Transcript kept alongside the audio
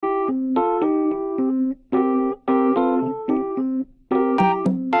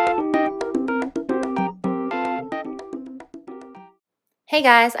Hey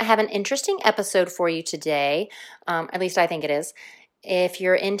guys, I have an interesting episode for you today. At least I think it is. If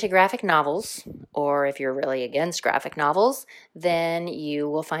you're into graphic novels, or if you're really against graphic novels, then you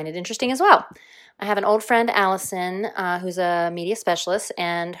will find it interesting as well. I have an old friend, Alison, who's a media specialist,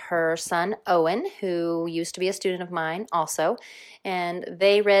 and her son, Owen, who used to be a student of mine also. And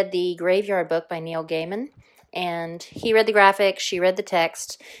they read the Graveyard Book by Neil Gaiman. And he read the graphic, she read the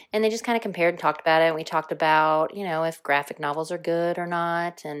text, and they just kind of compared and talked about it. And we talked about, if graphic novels are good or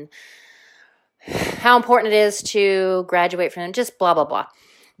not, and how important it is to graduate from them, just blah, blah, blah.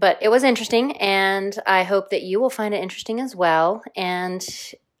 But it was interesting, and I hope that you will find it interesting as well. And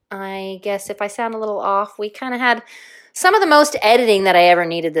I guess if I sound a little off, we kind of had some of the most editing that I ever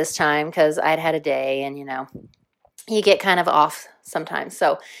needed this time because I'd had a day, and, you get kind of off sometimes.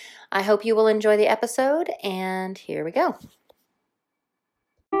 So I hope you will enjoy the episode, and here we go.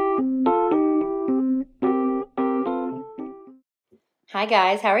 Hi,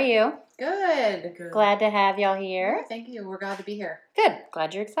 guys. How are you? Good. Glad to have y'all here. Yeah, thank you. We're glad to be here. Good.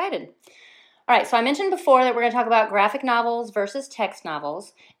 Glad you're excited. All right, so I mentioned before that we're going to talk about graphic novels versus text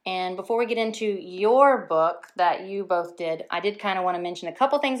novels. And before we get into your book that you both did, I did kind of want to mention a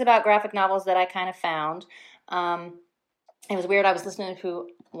couple things about graphic novels that I kind of found. It was weird. I was listening to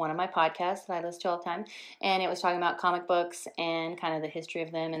one of my podcasts that I listen to all the time, and it was talking about comic books and kind of the history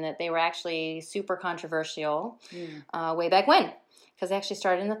of them, and that they were actually super controversial way back when, because they actually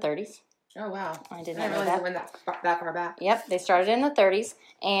started in the 30s. Oh, wow. I did not didn't know realize that. it went that far back. Yep, they started in the 30s,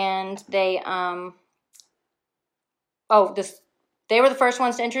 and they were the first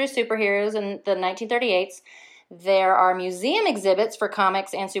ones to introduce superheroes in the 1938s. There are museum exhibits for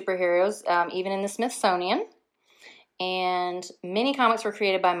comics and superheroes, even in the Smithsonian. And many comics were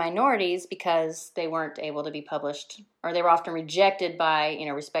created by minorities because they weren't able to be published, or they were often rejected by,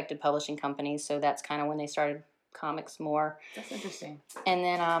 respected publishing companies. So that's kind of when they started comics more. That's interesting. And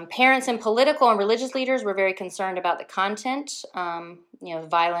then parents and political and religious leaders were very concerned about the content,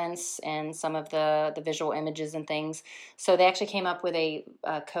 violence and some of the visual images and things. So they actually came up with a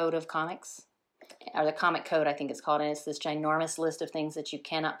code of comics, or the comic code, I think it's called. And it's this ginormous list of things that you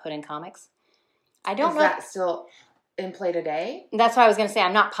cannot put in comics. I don't know. Is that still in play today? That's what I was going to say.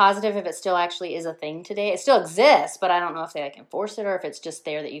 I'm not positive if it still actually is a thing today. It still exists, but I don't know if they enforce it or if it's just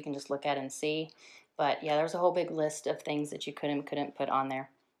there that you can just look at and see. But yeah, there's a whole big list of things that you couldn't put on there.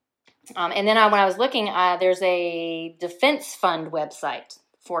 And then when I was looking, there's a defense fund website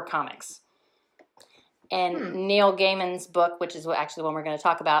for comics. And Neil Gaiman's book, which is actually the one we're going to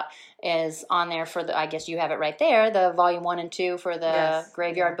talk about, is on there for I guess you have it right there, the volume 1 and 2 for the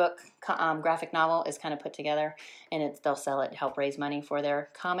Graveyard Book graphic novel is kind of put together, and they'll sell it to help raise money for their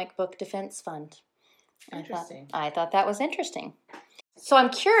comic book defense fund. Interesting. I thought that was interesting. So I'm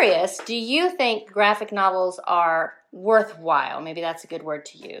curious, do you think graphic novels are worthwhile? Maybe that's a good word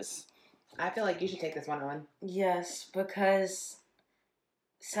to use. I feel like you should take this one, Owen. Yes, because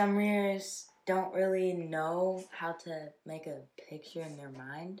some readers don't really know how to make a picture in their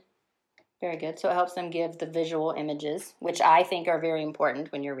mind. Very good. So it helps them give the visual images, which I think are very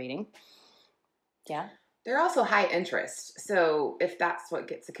important when you're reading. Yeah. They're also high interest. So if that's what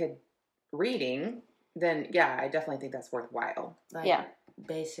gets a kid reading, then yeah, I definitely think that's worthwhile. Like,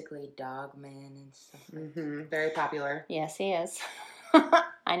 basically Dogman and stuff like that. Very popular. Yes, he is.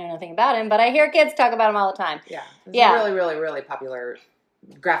 I know nothing about him, but I hear kids talk about him all the time. Yeah. It's a really, really, really popular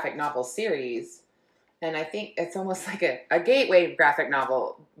graphic novel series. And I think it's almost like a gateway graphic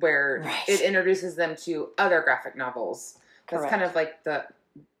novel where it introduces them to other graphic novels. That's kind of like the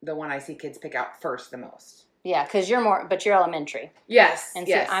one I see kids pick out first the most. Yeah, because you're elementary. Yes. And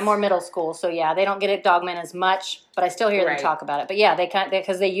so I'm more middle school, so yeah, they don't get it Dogman as much, but I still hear them talk about it. But yeah,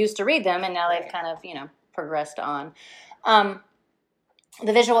 because they used to read them, and now they've kind of progressed on.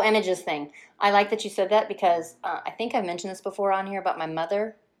 The visual images thing. I like that you said that because I think I've mentioned this before on here about my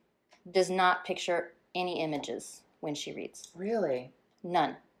mother does not picture any images when she reads. Really?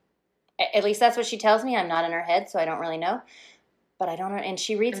 None. At least that's what she tells me. I'm not in her head, so I don't really know. But I don't know. And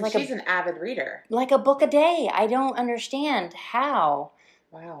she reads she's an avid reader. Like a book a day. I don't understand how.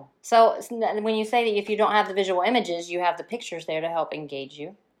 Wow. So when you say that if you don't have the visual images, you have the pictures there to help engage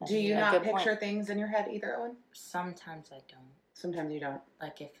you. Do you not picture things in your head either, Owen? Sometimes I don't. Sometimes you don't.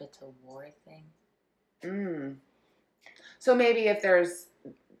 Like if it's a war thing. So maybe if there's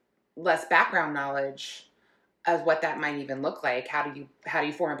less background knowledge of what that might even look like, how do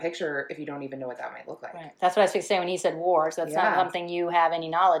you form a picture if you don't even know what that might look like? Right. That's what I was saying when he said war. So that's not something you have any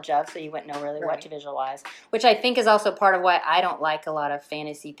knowledge of, so you wouldn't know really what to visualize. Which I think is also part of why I don't like a lot of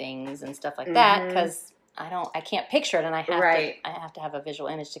fantasy things and stuff like that, because I can't picture it, and I have to have a visual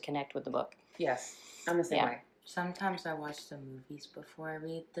image to connect with the book. Yes, I'm the same way. Sometimes I watch the movies before I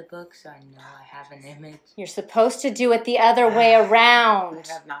read the book, so I know I have an image. You're supposed to do it the other way around.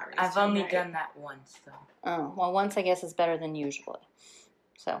 I have not read. I've only done that once, though. Oh, well, once I guess is better than usually.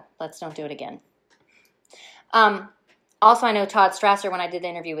 So let's don't do it again. Also, I know Todd Strasser, when I did the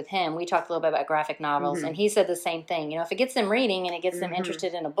interview with him, we talked a little bit about graphic novels, and he said the same thing. You know, if it gets them reading and it gets them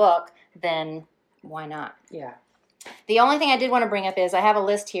interested in a book, then why not? Yeah. The only thing I did want to bring up is I have a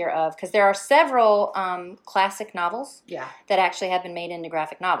list here of, because there are several classic novels that actually have been made into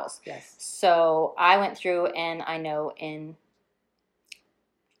graphic novels. Yes. So I went through, and I know in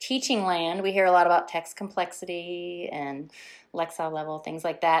teaching land, we hear a lot about text complexity and lexile level, things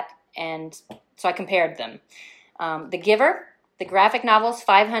like that. And so I compared them. The Giver, the graphic novel is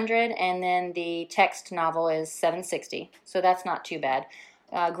 500, and then the text novel is 760. So that's not too bad.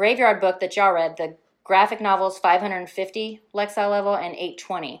 Graveyard Book that y'all read, the graphic novel is 550 lexile level and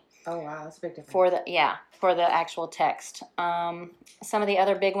 820. Oh wow, that's a big difference. For the actual text. Some of the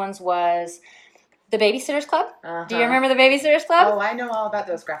other big ones was The Babysitter's Club. Do you remember The Babysitter's Club? Oh, I know all about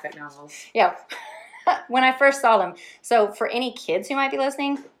those graphic novels. Yeah. When I first saw them. So for any kids who might be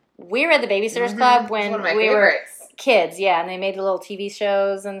listening, we read The Babysitter's Club when we were kids. Yeah, and they made the little TV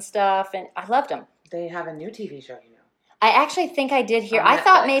shows and stuff, and I loved them. They have a new TV show, you know. I actually think I did hear. I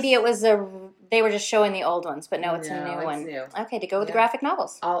thought maybe it was they were just showing the old ones, but no, it's a new one. New. Okay, to go with the graphic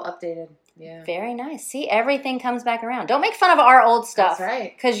novels. All updated. Yeah. Very nice. See, everything comes back around. Don't make fun of our old stuff. That's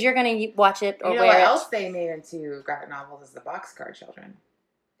right. Because you're going to watch it or wear it. You know what else they made into graphic novels is the Boxcar Children.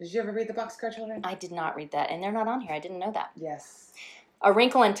 Did you ever read the Boxcar Children? I did not read that, and they're not on here. I didn't know that. Yes. A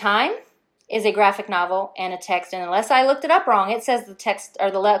Wrinkle in Time is a graphic novel and a text, and unless I looked it up wrong, it says the text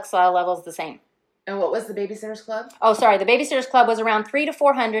or the lexile level is the same. And what was the Babysitter's Club? Oh, sorry. The Babysitter's Club was around 300 to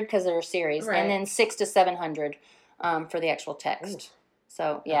 400 because they're a series, and then 600 to 700 for the actual text. Ooh.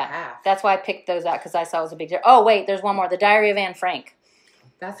 So, yeah. That's why I picked those out because I saw it was a big difference. Oh, wait. There's one more. The Diary of Anne Frank.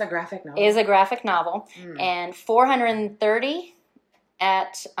 That's a graphic novel. Is a graphic novel. And 430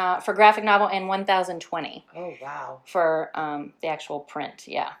 for graphic novel and 1,020. Oh, wow. For the actual print.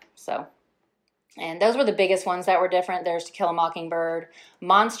 Yeah. So... And those were the biggest ones that were different. There's To Kill a Mockingbird,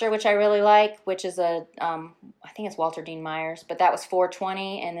 Monster, which I really like, which is I think it's Walter Dean Myers, but that was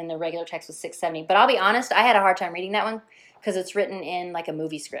 420, and then the regular text was 670. But I'll be honest, I had a hard time reading that one because it's written in like a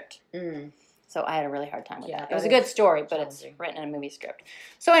movie script. So I had a really hard time with that. It was a good story, but it's written in a movie script.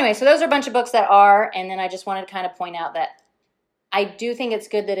 So anyway, so those are a bunch of books that are, and then I just wanted to kind of point out that I do think it's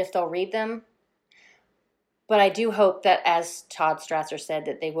good that if they'll read them, but I do hope that, as Todd Strasser said,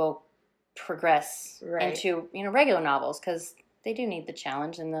 that they will progress into regular novels because they do need the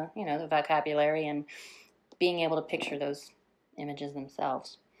challenge and the the vocabulary and being able to picture those images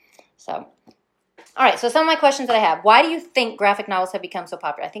themselves. So, all right. So some of my questions that I have: why do you think graphic novels have become so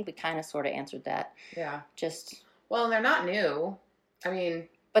popular? I think we kind of sort of answered that. Yeah. Well, they're not new. I mean,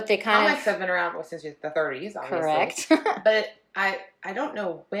 but they comics have been around since the 30s. Obviously. Correct. But I don't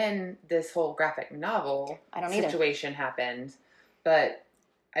know when this whole graphic novel situation happened, but.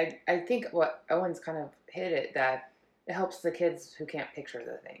 I think what Owen's kind of hit it, that it helps the kids who can't picture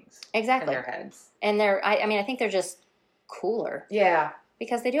the things in their heads. And I think they're just cooler. Yeah.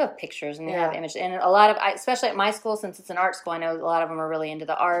 Because they do have pictures and they have images. And a lot of, especially at my school, since it's an art school, I know a lot of them are really into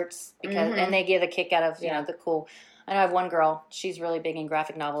the arts because and they get a kick out of, the cool. I know I have one girl, she's really big in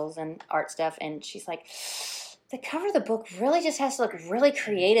graphic novels and art stuff, and she's like, the cover of the book really just has to look really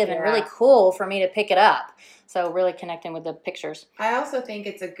creative and really cool for me to pick it up. So really connecting with the pictures. I also think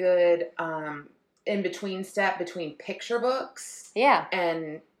it's a good in-between step between picture books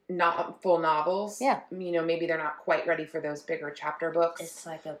and not full novels. Yeah. Maybe they're not quite ready for those bigger chapter books. It's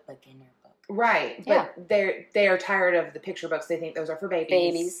like a beginner book. Right. But they are tired of the picture books. They think those are for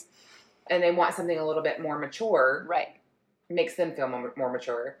babies. And they want something a little bit more mature. Right. Makes them feel more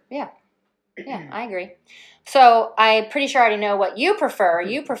mature. Yeah. Yeah, I agree. So I'm pretty sure I already know what you prefer.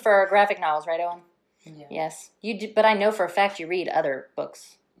 You prefer graphic novels, right, Owen? Yeah. Yes. You do, but I know for a fact you read other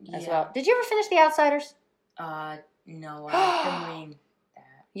books as well. Did you ever finish The Outsiders? No, I've been reading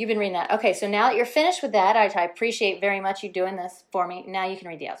that. You've been reading that. Okay, so now that you're finished with that, I appreciate very much you doing this for me. Now you can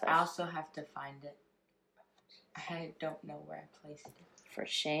read The Outsiders. I also have to find it. I don't know where I placed it. For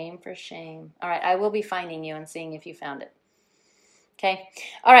shame, for shame. All right, I will be finding you and seeing if you found it. Okay.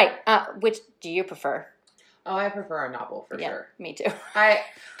 All right. Which do you prefer? Oh, I prefer a novel for sure. Me too.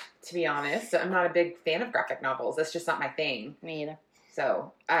 To be honest, I'm not a big fan of graphic novels. That's just not my thing. Me either.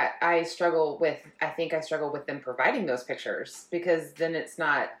 So I struggle with them providing those pictures because then it's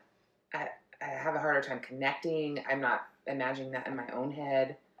not, I have a harder time connecting. I'm not imagining that in my own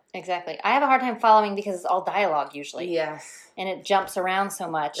head. Exactly. I have a hard time following because it's all dialogue usually. Yes. And it jumps around so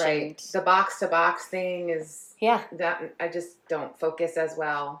much. Right. And The box-to-box thing is... Yeah. That I just don't focus as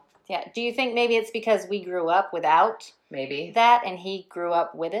well. Yeah. Do you think maybe it's because we grew up without Maybe that and he grew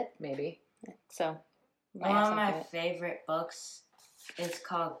up with it? Maybe. So, one of my favorite books is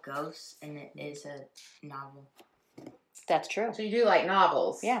called Ghosts, and it is a novel. That's true. So you do like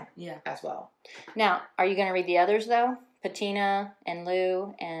novels? Yeah. As well. Now, are you going to read the others, though? Patina and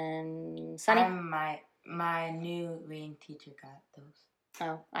Lou and Sunny? My new reading teacher got those.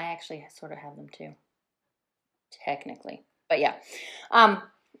 Oh, I actually sort of have them, too. Technically. But, yeah.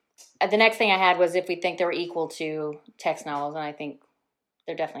 The next thing I had was if we think they were equal to text novels, and I think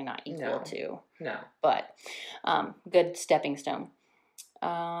they're definitely not equal to. No. But good stepping stone.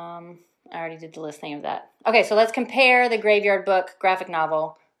 I already did the listing of that. Okay, so let's compare the Graveyard Book graphic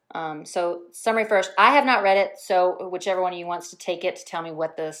novel. So summary first. I have not read it, so whichever one of you wants to take it to tell me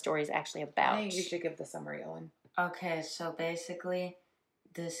what the story is actually about. I think you should give the summary, Owen. Okay, so basically,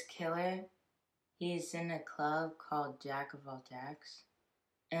 this killer, he's in a club called Jack of All Jacks,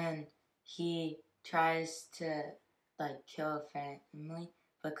 and he tries to, kill a family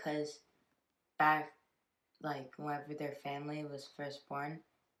because back, whenever their family was first born,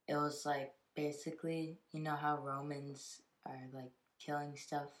 it was, basically, you know how Romans are, killing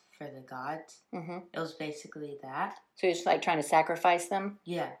stuff for the gods? Mm-hmm. It was basically that. So he's, trying to sacrifice them?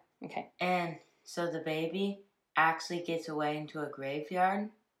 Yeah. Okay. And so the baby actually gets away into a graveyard.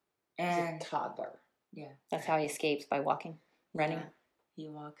 And he's a toddler. Yeah. That's how he escapes, by walking, running? Yeah. He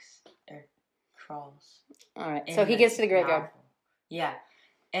walks or crawls. All right. So he gets to the graveyard. Novel. Yeah.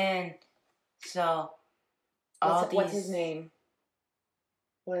 And so What's his name?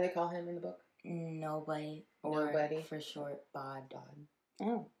 What do they call him in the book? Nobody. Or Nobody. for short, Bod.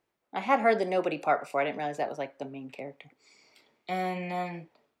 Oh. I had heard the nobody part before. I didn't realize that was, the main character. And then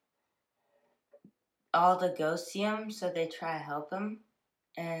all the ghosts see him, so they try to help him.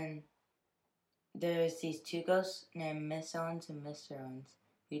 And there's these two ghosts named Miss Owens and Mr. Owens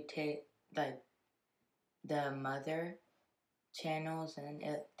who take, the mother channels, and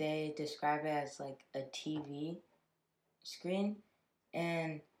they describe it as, a TV screen.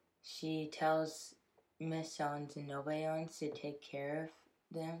 And she tells Miss Owens and Nobody Owens to take care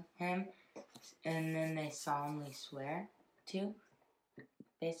of him. And then they solemnly swear to,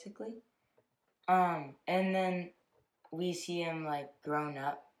 basically. And then we see him, grown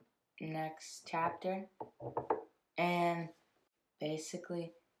up next chapter. And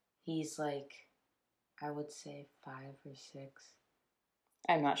basically, he's, I would say 5 or 6.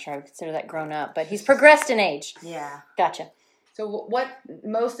 I'm not sure I would consider that grown up, but he's progressed in age. Yeah. Gotcha. So what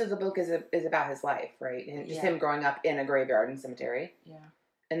most of the book is about his life, right? And just him growing up in a graveyard and cemetery. Yeah.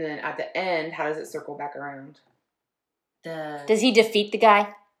 And then at the end, how does it circle back around? Does he defeat the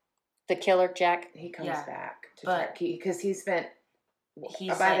guy? The killer, Jack? He comes back to Jack. Because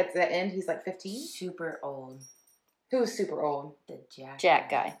at the end, he's 15? Super old. Who's super old? The Jack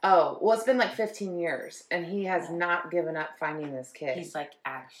guy. Oh, well, it's been 15 years, and he has not given up finding this kid. He's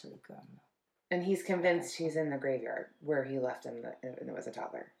actually grown up. And he's convinced he's in the graveyard where he left him and it was a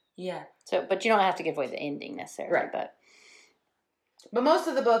toddler. Yeah. So, but you don't have to give away the ending necessarily, right? But most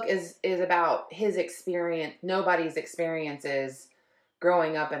of the book is about his experience, nobody's experiences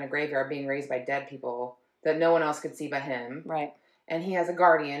growing up in a graveyard, being raised by dead people that no one else could see but him. Right. And he has a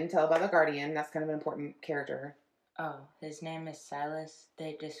guardian. Tell about the guardian. That's kind of an important character. Oh, his name is Silas.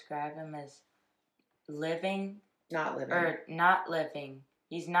 They describe him as living. Not living. Or not living.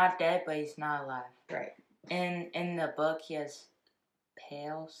 He's not dead, but he's not alive. Right. In the book, he has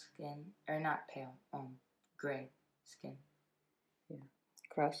pale skin. Or not pale. Gray skin. Yeah.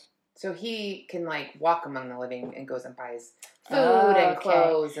 Gross. So he can walk among the living and goes and buys food and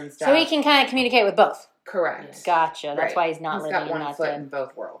clothes and stuff. So he can kind of communicate with both. Correct. Yeah. Gotcha. That's why he's not living got one and not foot dead. in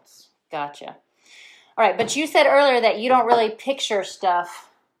both worlds. Gotcha. All right, but you said earlier that you don't really picture stuff.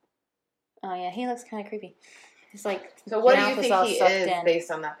 Oh yeah, he looks kind of creepy. He's So what do you mouth think all he sucked is in.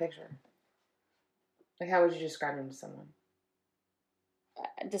 based on that picture? How would you describe him to someone?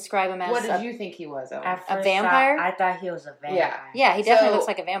 Describe him as What did you think he was, Owen? At vampire? I thought he was a vampire. Yeah, he definitely looks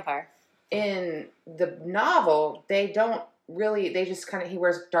like a vampire. In the novel, they just kind of, he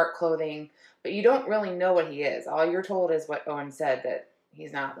wears dark clothing, but you don't really know what he is. All you're told is what Owen said, that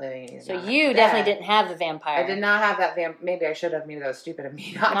he's not living. And he's So not you dead. definitely didn't have the vampire. I did not have that maybe I should have. Maybe that was stupid of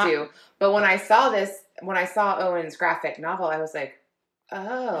me not to. But when I saw Owen's graphic novel, I was like,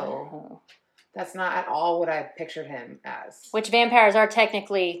 oh, that's not at all what I pictured him as. Which vampires are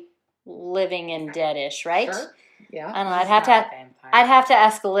technically living and deadish, right? Sure. Yeah. I don't know. He's I'd have not a vampire. to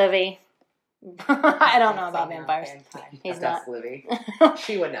ask Livy. I don't know about Definitely not vampires. vampire. He's That's not. Livy.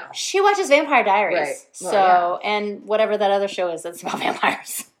 She would know. She watches Vampire Diaries. Right. Well, So, and whatever that other show is that's about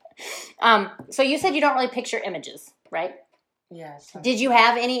vampires. So you said you don't really picture images, right? Yeah. Did you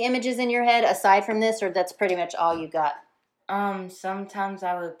have any images in your head aside from this, or that's pretty much all you got? Sometimes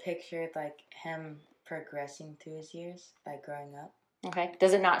I would picture like him progressing through his years, like growing up. Okay.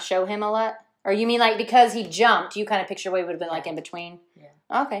 Does it not show him a lot? Or you mean like because he jumped, you kind of picture what he would have been like in between?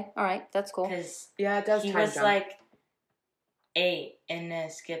 Yeah. Okay. All right. That's cool. Because Yeah, it does. he time was jump. like 8 and then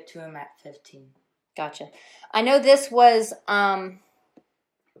skipped to him at 15. Gotcha. I know this was, I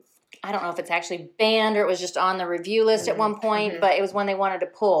don't know if it's actually banned or it was just on the review list at one point, but it was one they wanted to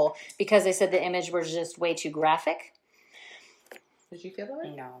pull because they said the image was just way too graphic. Did you feel that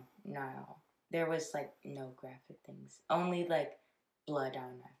way? No, not at all. There was like no graphic things. Only like blood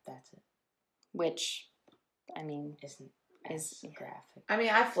on knife. That's it. Which, I mean, Isn't is graphic. I mean,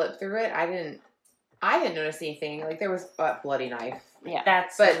 I flipped through it. I didn't notice anything. Like, there was a bloody knife. yeah.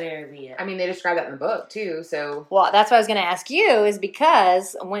 That's literally it. I mean, they described that in the book, too, so... Well, that's what I was going to ask you is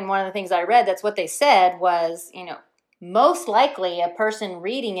because when one of the things I read, that's what they said was, most likely a person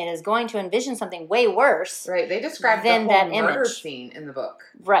reading it is going to envision something way worse. Right, they described than the whole that murder image. scene in the book.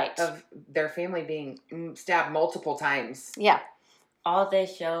 Right. Of their family being stabbed multiple times. Yeah. All they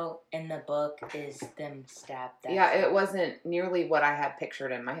show in the book is them stabbed. Yeah, it wasn't nearly what I had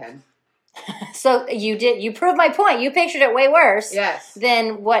pictured in my head. So you proved my point. You pictured it way worse Yes.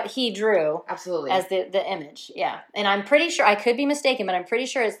 than what he drew Absolutely. as the image. Yeah. And I'm pretty sure, I could be mistaken, but I'm pretty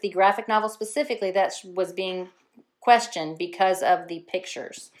sure it's the graphic novel specifically that was being questioned because of the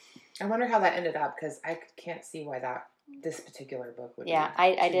pictures. I wonder how that ended up, because I can't see why this particular book would be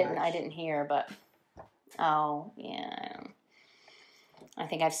I too much. didn't hear, but oh yeah. I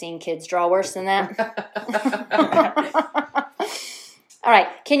think I've seen kids draw worse than that. All right.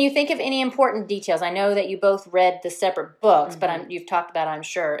 Can you think of any important details? I know that you both read the separate books, but you've talked about, I'm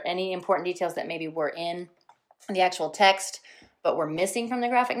sure, any important details that maybe were in the actual text, but were missing from the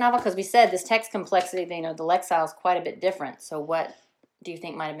graphic novel? Because we said this text complexity, the Lexile is quite a bit different. So what do you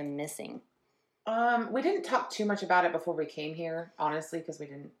think might have been missing? We didn't talk too much about it before we came here, honestly, because we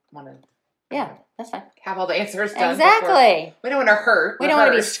didn't want to. Yeah, that's fine. Have all the answers done. Exactly. We don't want to hurt. We don't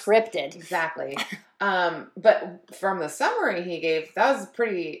want to be scripted. Exactly. But from the summary he gave, that was a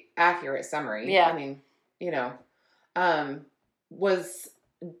pretty accurate summary. Yeah. I mean, was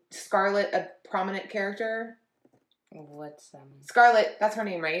Scarlett a prominent character? What's Scarlett, that's her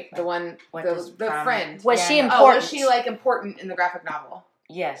name, right? The one, the friend. Was she Yeah, important? Was she like important in the graphic novel?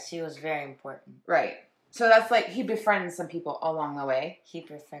 Yes, she was very important. Right. So that's like he befriends some people along the way. He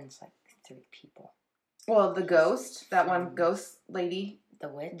befriends like 3 people. Well, the ghost, that one ghost lady, The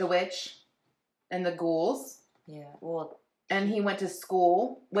witch, and the ghouls. Yeah. Well, and he went to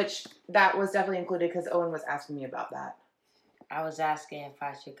school, which that was definitely included because Owen was asking me about that. I was asking if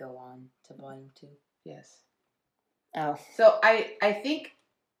I should go on to volume 2. Yes. Oh. So I think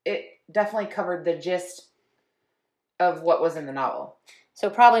it definitely covered the gist of what was in the novel. So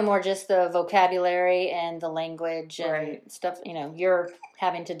probably more just the vocabulary and the language and stuff. You're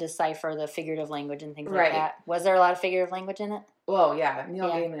having to decipher the figurative language and things like that. Was there a lot of figurative language in it? Well, yeah. Neil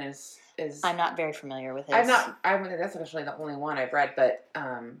Gaiman is. I'm not very familiar with his. That's actually the only one I've read, but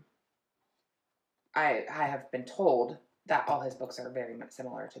I have been told that all his books are very much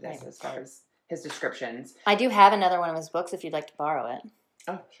similar to this as far as his descriptions. I do have another one of his books if you'd like to borrow it.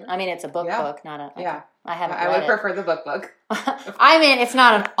 Oh, sure. I mean, it's a book, not a... Okay. Yeah. I haven't I would prefer the book. I mean, it's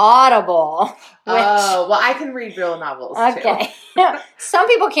not an Audible. Oh, well, I can read real novels, okay. Some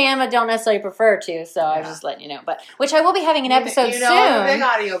people can, but don't necessarily prefer to, so I was just letting you know. But which I will be having an episode soon. I'm a big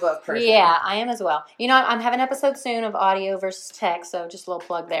audiobook person. Yeah, I am as well. I'm having an episode soon of audio versus text, so just a little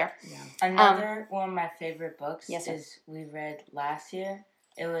plug there. Yeah. Another one of my favorite books sir. is we read last year.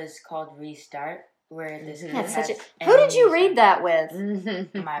 It was called Restart, where this kid That's has Who did you read that with?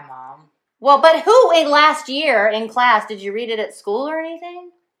 My mom. Well, but who in last year in class, did you read it at school or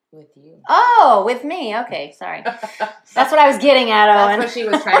anything? With you. Oh, with me. Okay, sorry. That's what I was getting at, Owen. That's what she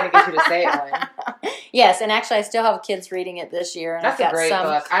was trying to get you to say, Owen. Yes, and actually I still have kids reading it this year. And That's a great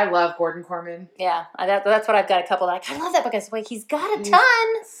book. I love Gordon Corman. Yeah, that's what I've got a couple of. I love that book. I was like, he's got a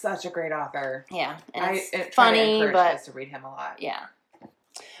ton. Such a great author. Yeah, and it's funny, funny, but kids to read him a lot. Yeah.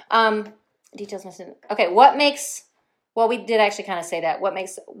 Details missing. Okay, what makes... Well, we did actually kind of say that.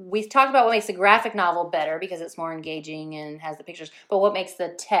 We talked about what makes the graphic novel better because it's more engaging and has the pictures. But what makes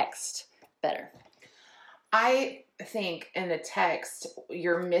the text better? I think in the text,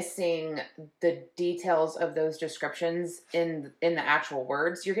 you're missing the details of those descriptions in the actual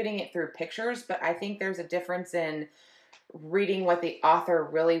words. You're getting it through pictures, but I think there's a difference in reading what the author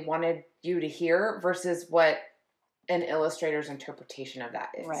really wanted you to hear versus what an illustrator's interpretation of that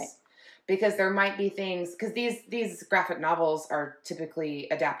is. Right. Because there might be things, because these graphic novels are typically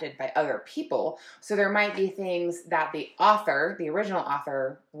adapted by other people, so there might be things that the original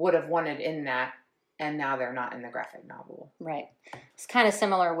author, would have wanted in that, and now they're not in the graphic novel. Right. It's kind of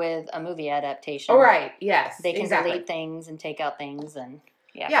similar with a movie adaptation. Oh, right. Yes. They can exactly. delete things and take out things and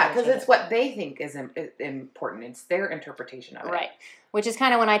yeah, because it's what they think is important. It's their interpretation of it. Right. Which is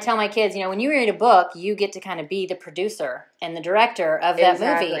kind of when I tell my kids, when you read a book, you get to kind of be the producer and the director of that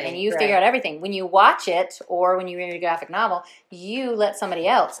movie, and you figure out everything. When you watch it or when you read a graphic novel, you let somebody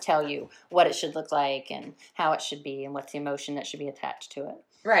else tell you what it should look like and how it should be and what's the emotion that should be attached to it.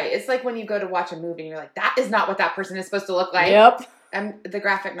 Right. It's like when you go to watch a movie and you're like, that is not what that person is supposed to look like. Yep. And the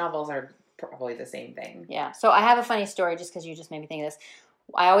graphic novels are probably the same thing. Yeah. So I have a funny story just because you just made me think of this.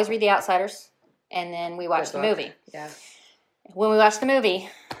 I always read The Outsiders, and then we watch the movie. Yeah. When we watch the movie,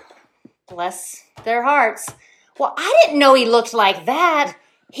 bless their hearts. Well, I didn't know he looked like that.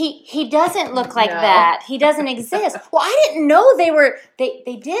 He doesn't look like that. He doesn't exist. Well, I didn't know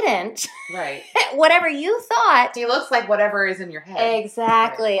they didn't. Right. Whatever you thought. He looks like whatever is in your head.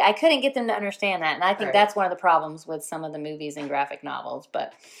 Exactly. Right. I couldn't get them to understand that. And I think that's one of the problems with some of the movies and graphic novels.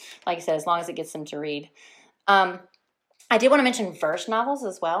 But like I said, as long as it gets them to read. I did want to mention verse novels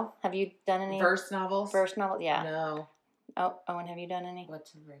as well. Have you done any? Verse novels? Verse novels, yeah. No. Oh, Owen, have you done any?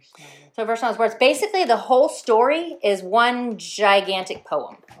 What's a verse novel? So verse novels, where it's basically the whole story is one gigantic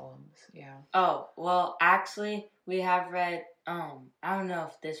poem. Poems, yeah. Oh, well, actually, we have read, I don't know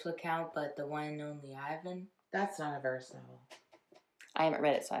if this would count, but The One and Only Ivan. That's not a verse novel. I haven't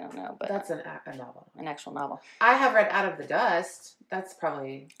read it, so I don't know. But that's a novel. An actual novel. I have read Out of the Dust. That's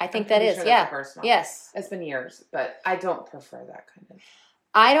probably... I think that is, yeah. That's a verse novel. Yes. It's been years, but I don't prefer that kind of...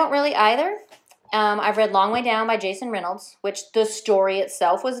 I don't really either. I've read Long Way Down by Jason Reynolds, which the story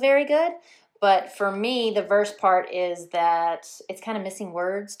itself was very good. But for me, the verse part is that it's kind of missing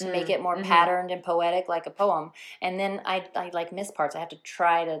words to make it more patterned and poetic like a poem. And then I like miss parts. I have to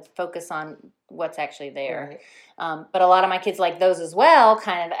try to focus on what's actually there. Right. But a lot of my kids like those as well,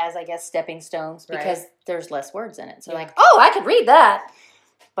 kind of as, I guess, stepping stones because there's less words in it. So like, oh, I could read that.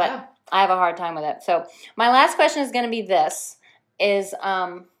 But I have a hard time with it. So my last question is going to be this, is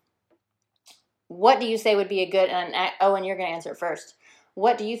what do you say would be a good, and Owen, you're going to answer it first.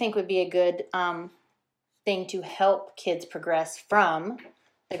 What do you think would be a good thing to help kids progress from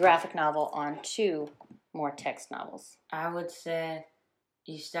the graphic novel onto more text novels? I would say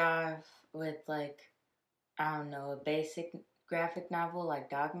you start with, like, I don't know, a basic graphic novel like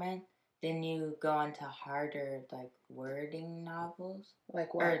Dogman. Then you go on to harder, like, wording novels.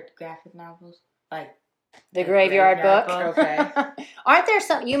 Like what? Or graphic novels. Like The Graveyard Book. Okay. Aren't there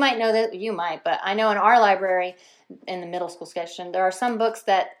some, you might know that, you might, but I know in our library, in the middle school section, there are some books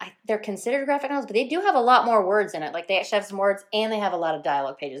that they're considered graphic novels, but they do have a lot more words in it. Like they actually have some words and they have a lot of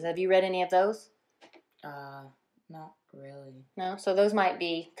dialogue pages. Have you read any of those? Not really. No? So those might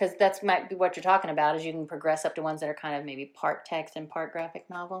be, because that might be what you're talking about, is you can progress up to ones that are kind of maybe part text and part graphic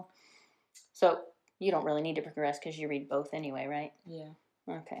novel. So you don't really need to progress because you read both anyway, right? Yeah.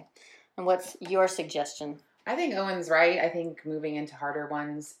 Okay. And what's your suggestion? I think Owen's right. I think moving into harder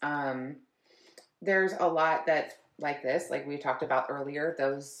ones, there's a lot that, like this, like we talked about earlier,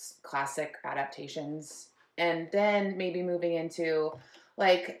 those classic adaptations. And then maybe moving into,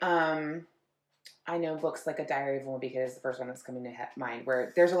 like, I know books like A Diary of a Wimpy Kid is the first one that's coming to mind,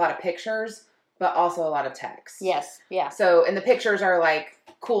 where there's a lot of pictures, but also a lot of text. Yes, yeah. So, and the pictures are, like,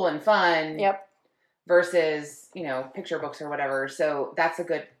 cool and fun. Yep. Versus, picture books or whatever. So that's a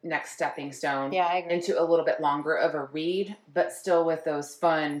good next stepping stone. Yeah, I agree. Into a little bit longer of a read, but still with those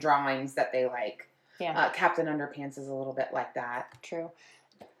fun drawings that they like. Yeah. Captain Underpants is a little bit like that. True.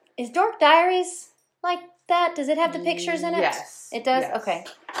 Is Dork Diaries like that? Does it have the pictures in it? Yes. It does? Yes. Okay.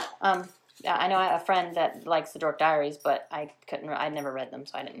 I know I have a friend that likes the Dork Diaries, but I'd never read them,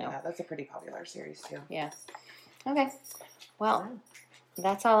 so I didn't know. Yeah, that's a pretty popular series too. Yeah. Okay. Well,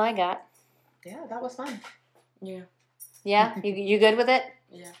 that's all I got. Yeah, that was fun. Yeah. Yeah? You good with it?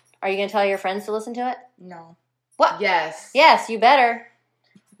 Yeah. Are you going to tell your friends to listen to it? No. What? Yes. Yes, you better.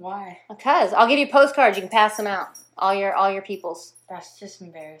 Why? Because I'll give you postcards. You can pass them out. All your peoples. That's just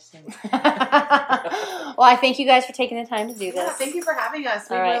embarrassing. Well, I thank you guys for taking the time to do this. Yeah, thank you for having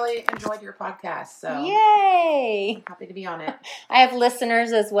us. We really enjoyed your podcast. So yay! I'm happy to be on it. I have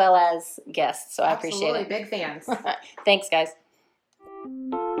listeners as well as guests, so I appreciate it. Big fans. Thanks, guys.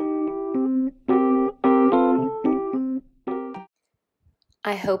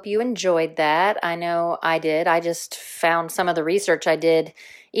 I hope you enjoyed that. I know I did. I just found some of the research I did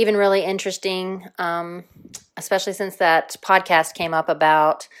even really interesting, especially since that podcast came up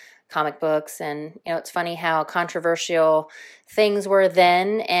about comic books. And, it's funny how controversial things were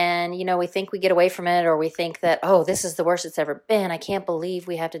then. And, we think we get away from it, or we think that, oh, this is the worst it's ever been. I can't believe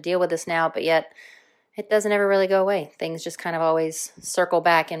we have to deal with this now. But yet it doesn't ever really go away. Things just kind of always circle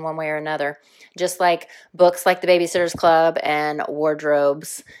back in one way or another. Just like books like The Babysitter's Club and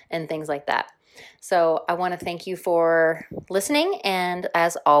wardrobes and things like that. So I want to thank you for listening. And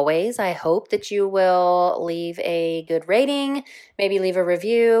as always, I hope that you will leave a good rating, maybe leave a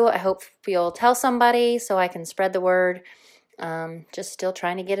review. I hope you'll tell somebody so I can spread the word. Just still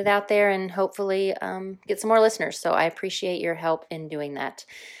trying to get it out there and hopefully get some more listeners. So I appreciate your help in doing that.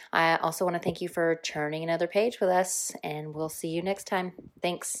 I also want to thank you for turning another page with us, and we'll see you next time.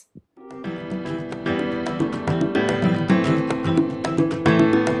 Thanks.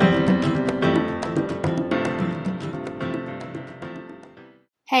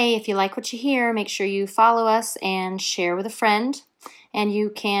 Hey, if you like what you hear, make sure you follow us and share with a friend. And you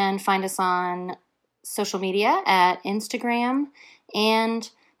can find us on social media at Instagram and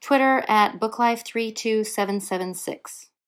Twitter at BookLife32776.